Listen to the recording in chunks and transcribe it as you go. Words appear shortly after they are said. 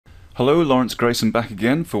Hello, Lawrence Grayson back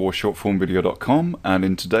again for shortformvideo.com, and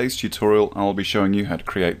in today's tutorial I'll be showing you how to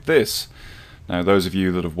create this. Now, those of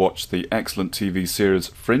you that have watched the excellent TV series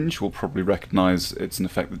Fringe will probably recognise it's an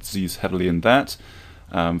effect that's used heavily in that.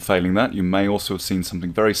 Failing that, you may also have seen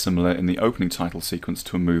something very similar in the opening title sequence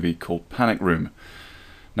to a movie called Panic Room.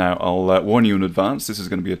 Now, I'll warn you in advance, this is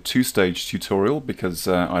going to be a two-stage tutorial because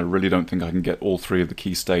I really don't think I can get all three of the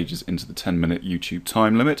key stages into the 10-minute YouTube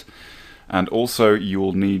time limit. And also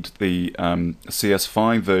you'll need the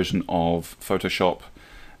CS5 version of Photoshop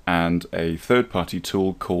and a third-party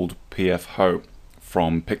tool called PFHoe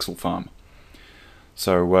from Pixel Farm.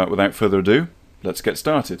 So without further ado, let's get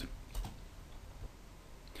started.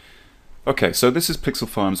 Okay, so this is Pixel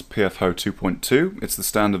Farm's PFHoe 2.2. It's the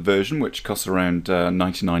standard version, which costs around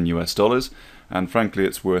 $99 US, and frankly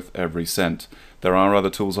it's worth every cent. There are other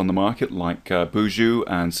tools on the market like PFHoe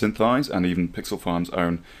and Synthesize, and even Pixel Farm's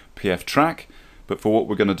own PFTrack, but for what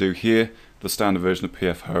we're going to do here, the standard version of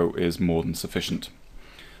PFHoe is more than sufficient.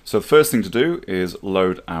 So the first thing to do is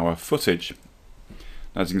load our footage.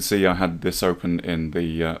 As you can see, I had this open in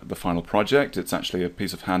the final project. It's actually a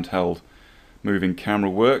piece of handheld moving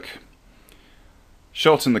camera work,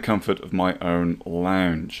 shot in the comfort of my own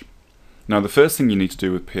lounge. Now, the first thing you need to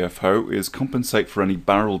do with PFHoe is compensate for any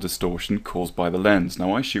barrel distortion caused by the lens.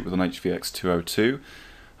 Now, I shoot with an HVX202,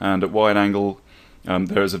 and at wide angle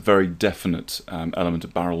there is a very definite element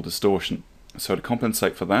of barrel distortion. So to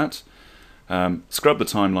compensate for that, scrub the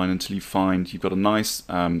timeline until you find you've got a nice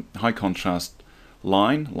high contrast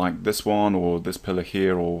line like this one or this pillar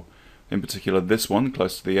here, or in particular this one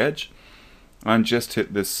close to the edge, and just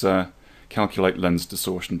hit this calculate lens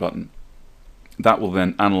distortion button. That will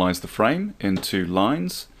then analyze the frame into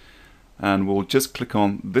lines, and we'll just click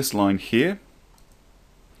on this line here,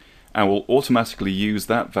 and we'll automatically use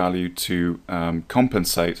that value to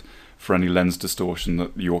compensate for any lens distortion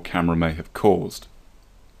that your camera may have caused.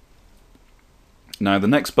 Now, the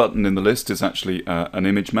next button in the list is actually an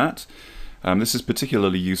image mat. This is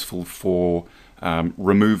particularly useful for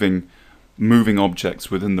removing moving objects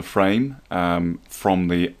within the frame from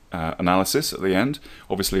the analysis at the end.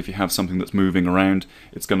 Obviously, if you have something that's moving around,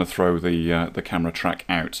 it's going to throw the camera track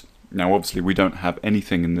out. Now, obviously, we don't have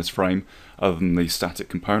anything in this frame other than the static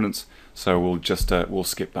components, so we'll just we'll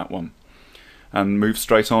skip that one and move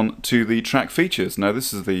straight on to the track features. Now,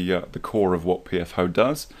 this is the core of what PFHoe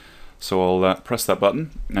does, so I'll press that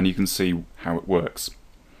button, and you can see how it works.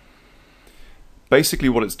 Basically,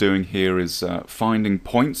 what it's doing here is finding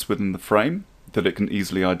points within the frame that it can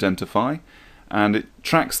easily identify, and it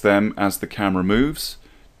tracks them as the camera moves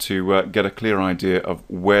to get a clear idea of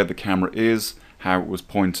where the camera is, how it was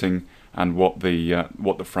pointing, and what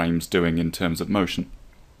the frame's doing in terms of motion.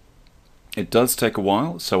 It does take a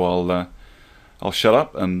while, so I'll shut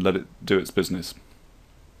up and let it do its business.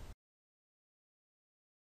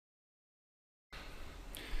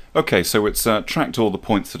 Okay, so it's tracked all the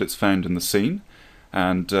points that it's found in the scene,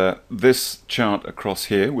 and this chart across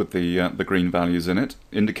here with the green values in it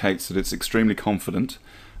indicates that it's extremely confident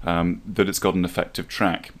that it's got an effective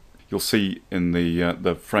track. You'll see in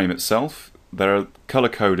the frame itself there are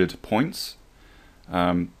color-coded points.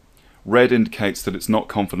 Red indicates that it's not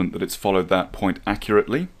confident that it's followed that point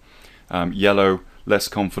accurately. Yellow, less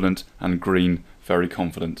confident, and green, very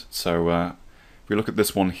confident. So if we look at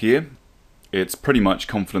this one here, it's pretty much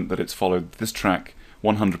confident that it's followed this track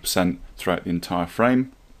 100% throughout the entire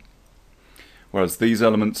frame, whereas these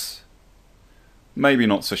elements, maybe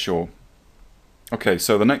not so sure. Okay,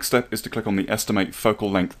 so the next step is to click on the Estimate Focal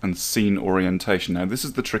Length and Scene Orientation. Now, this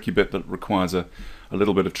is the tricky bit that requires a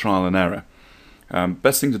little bit of trial and error.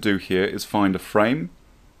 Best thing to do here is find a frame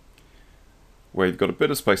where you've got a bit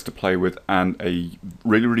of space to play with and a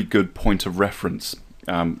really, really good point of reference,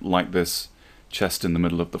 like this chest in the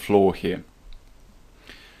middle of the floor here.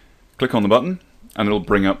 Click on the button, and it'll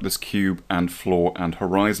bring up this cube and floor and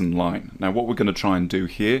horizon line. Now, what we're going to try and do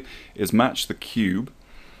here is match the cube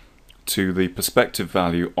to the perspective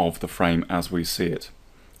value of the frame as we see it.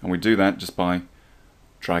 And we do that just by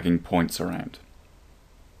dragging points around.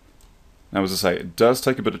 Now, as I say, it does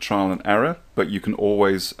take a bit of trial and error, but you can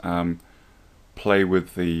always play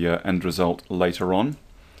with the end result later on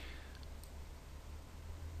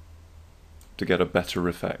to get a better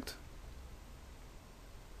effect.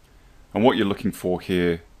 And what you're looking for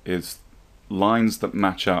here is lines that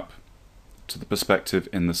match up to the perspective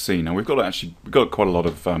in the scene. Now, we've got quite a lot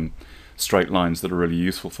of straight lines that are really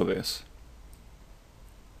useful for this.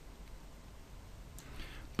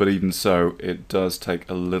 But even so, it does take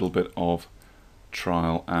a little bit of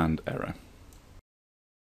trial and error.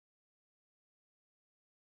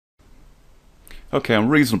 Okay, I'm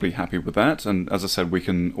reasonably happy with that, and as I said, we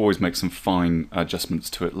can always make some fine adjustments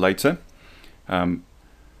to it later.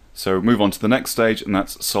 So move on to the next stage, and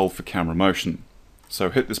that's solve for camera motion. So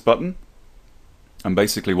hit this button, and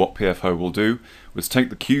basically what PFHoe will do is take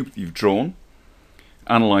the cube that you've drawn,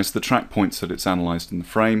 analyze the track points that it's analyzed in the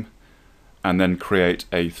frame, and then create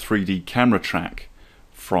a 3D camera track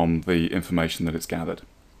from the information that it's gathered.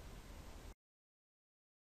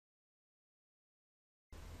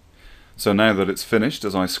 So now that it's finished,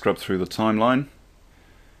 as I scrub through the timeline,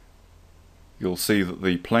 you'll see that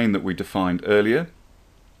the plane that we defined earlier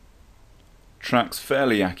tracks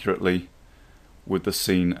fairly accurately with the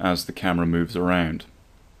scene as the camera moves around.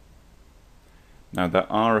 Now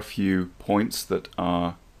there are a few points that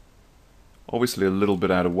are obviously a little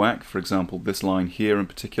bit out of whack. For example, this line here in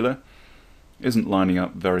particular isn't lining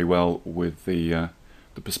up very well with the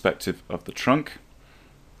perspective of the trunk.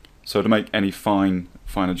 So to make any fine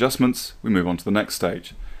adjustments, we move on to the next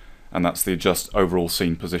stage, and that's the adjust overall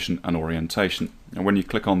scene position and orientation. And when you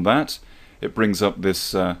click on that, it brings up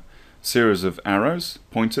this series of arrows,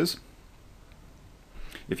 pointers.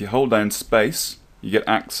 If you hold down space, you get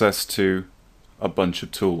access to a bunch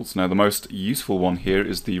of tools. Now the most useful one here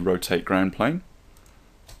is the rotate ground plane,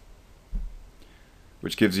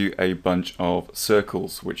 which gives you a bunch of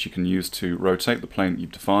circles which you can use to rotate the plane that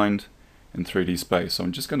you've defined in 3D space. So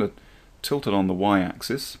I'm just going to tilt it on the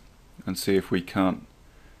y-axis and see if we can't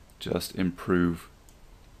just improve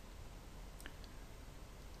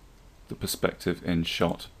the perspective in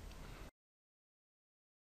shot.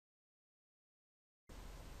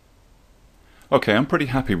 Okay, I'm pretty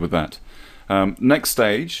happy with that. Next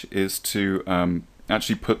stage is to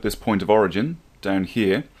actually put this point of origin down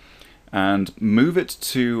here and move it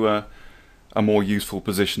to a more useful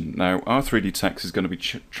position. Now our 3D text is going to be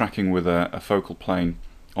tracking with a focal plane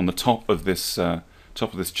on the top of this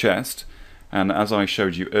chest, and as I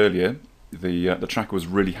showed you earlier, the tracker was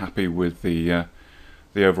really happy with the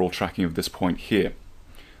overall tracking of this point here.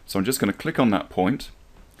 So I'm just going to click on that point,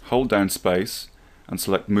 hold down space, and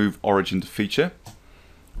select Move Origin to Feature,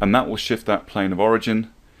 and that will shift that plane of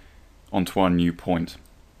origin onto our new point.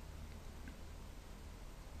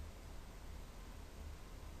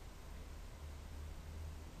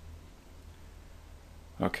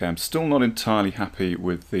 Okay, I'm still not entirely happy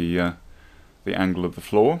with the angle of the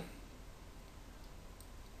floor,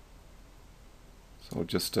 so I'll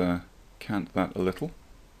just cant that a little.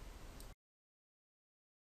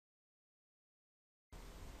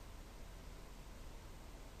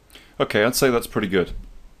 Okay, I'd say that's pretty good.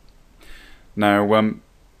 Now,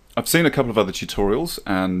 I've seen a couple of other tutorials,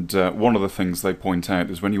 and one of the things they point out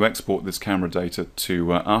is when you export this camera data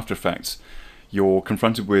to After Effects, you're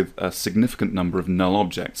confronted with a significant number of null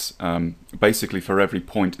objects. Basically, for every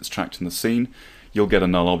point it's tracked in the scene, you'll get a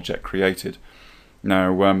null object created.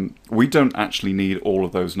 Now, we don't actually need all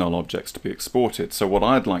of those null objects to be exported, so what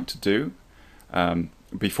I'd like to do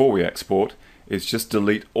before we export is just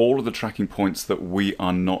delete all of the tracking points that we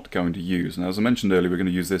are not going to use. And as I mentioned earlier, we're going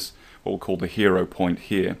to use this, what we'll call the hero point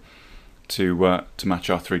here, to match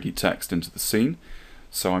our 3D text into the scene.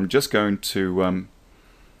 So I'm just going to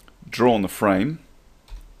draw on the frame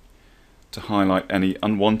to highlight any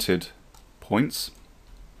unwanted points,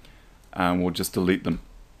 and we'll just delete them.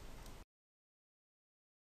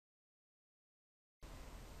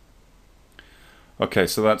 Okay,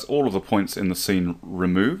 so that's all of the points in the scene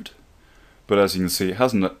removed, but as you can see, it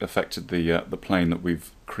hasn't affected the plane that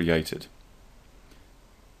we've created.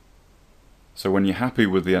 So when you're happy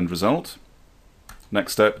with the end result,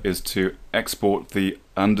 next step is to export the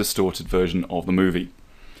undistorted version of the movie.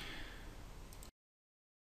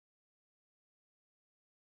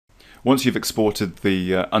 Once you've exported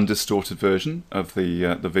the undistorted version of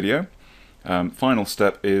the video, final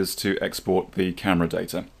step is to export the camera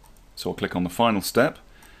data. So I'll click on the final step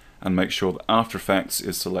and make sure that After Effects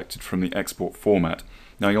is selected from the export format.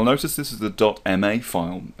 Now you'll notice this is the .ma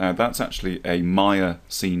file. Now that's actually a Maya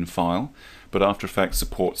scene file, but After Effects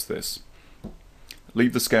supports this.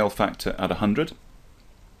 Leave the scale factor at 100.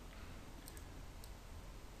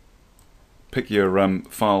 Pick your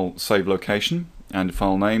file save location and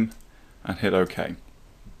file name and hit OK.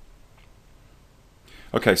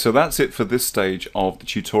 Okay, so that's it for this stage of the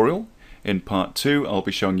tutorial. In part 2, I'll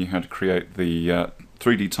be showing you how to create the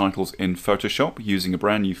 3D titles in Photoshop using a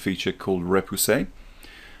brand new feature called Repousser,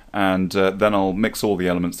 and then I'll mix all the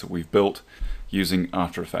elements that we've built using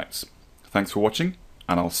After Effects. Thanks for watching,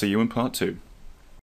 and I'll see you in part 2.